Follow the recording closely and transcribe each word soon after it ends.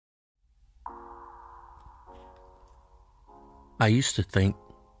I used to think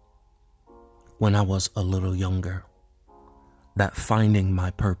when I was a little younger that finding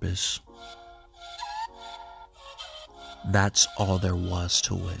my purpose, that's all there was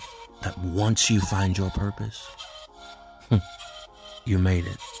to it. That once you find your purpose, you made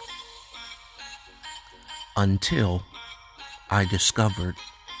it. Until I discovered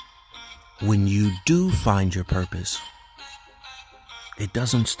when you do find your purpose, it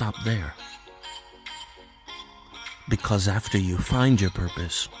doesn't stop there. Because after you find your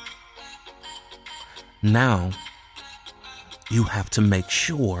purpose, now you have to make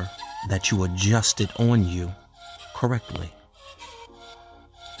sure that you adjust it on you correctly.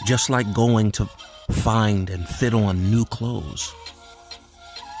 Just like going to find and fit on new clothes,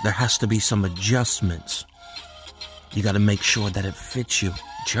 there has to be some adjustments. You got to make sure that it fits you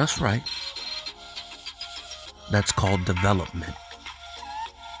just right. That's called development.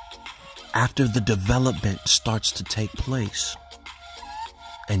 After the development starts to take place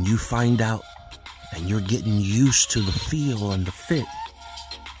and you find out and you're getting used to the feel and the fit,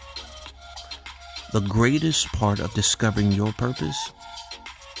 the greatest part of discovering your purpose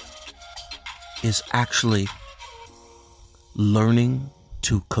is actually learning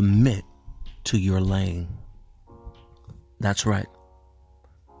to commit to your lane. That's right.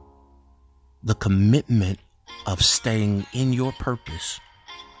 The commitment of staying in your purpose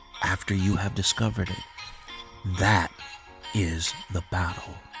after you have discovered it, that is the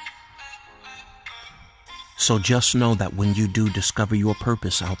battle. So just know that when you do discover your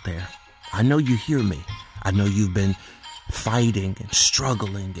purpose out there, I know you hear me. I know you've been fighting and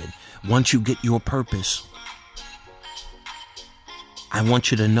struggling, and once you get your purpose, I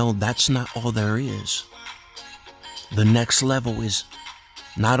want you to know that's not all there is. The next level is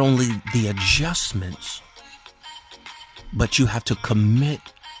not only the adjustments, but you have to commit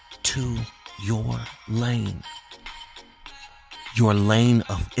to your lane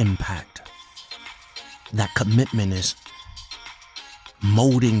of impact. That commitment is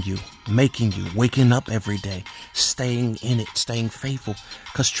molding you, making you, waking up every day, staying in it, staying faithful.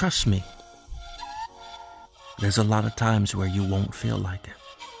 Because trust me, there's a lot of times where you won't feel like it.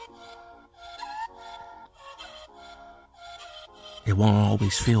 It won't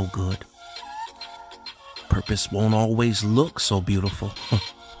always feel good. Purpose won't always look so beautiful.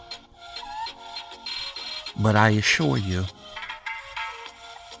 But I assure you,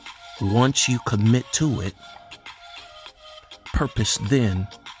 once you commit to it, purpose then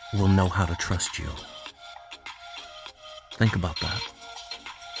will know how to trust you. Think about that.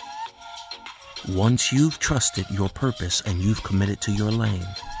 Once you've trusted your purpose and you've committed to your lane,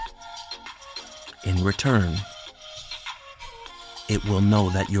 in return, it will know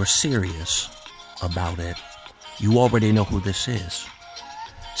that you're serious about it. You already know who this is.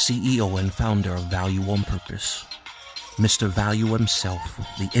 CEO and founder of Value on Purpose, Mr. Value himself,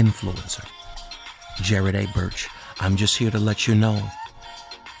 the influencer, Jared A. Birch. I'm just here to let you know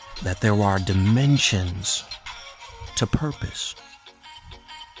that there are dimensions to purpose.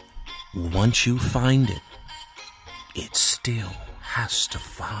 Once you find it, it still has to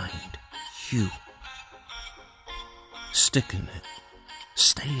find you. Stick in it,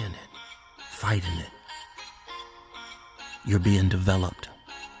 stay in it, fight in it. You're being developed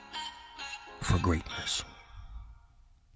for greatness.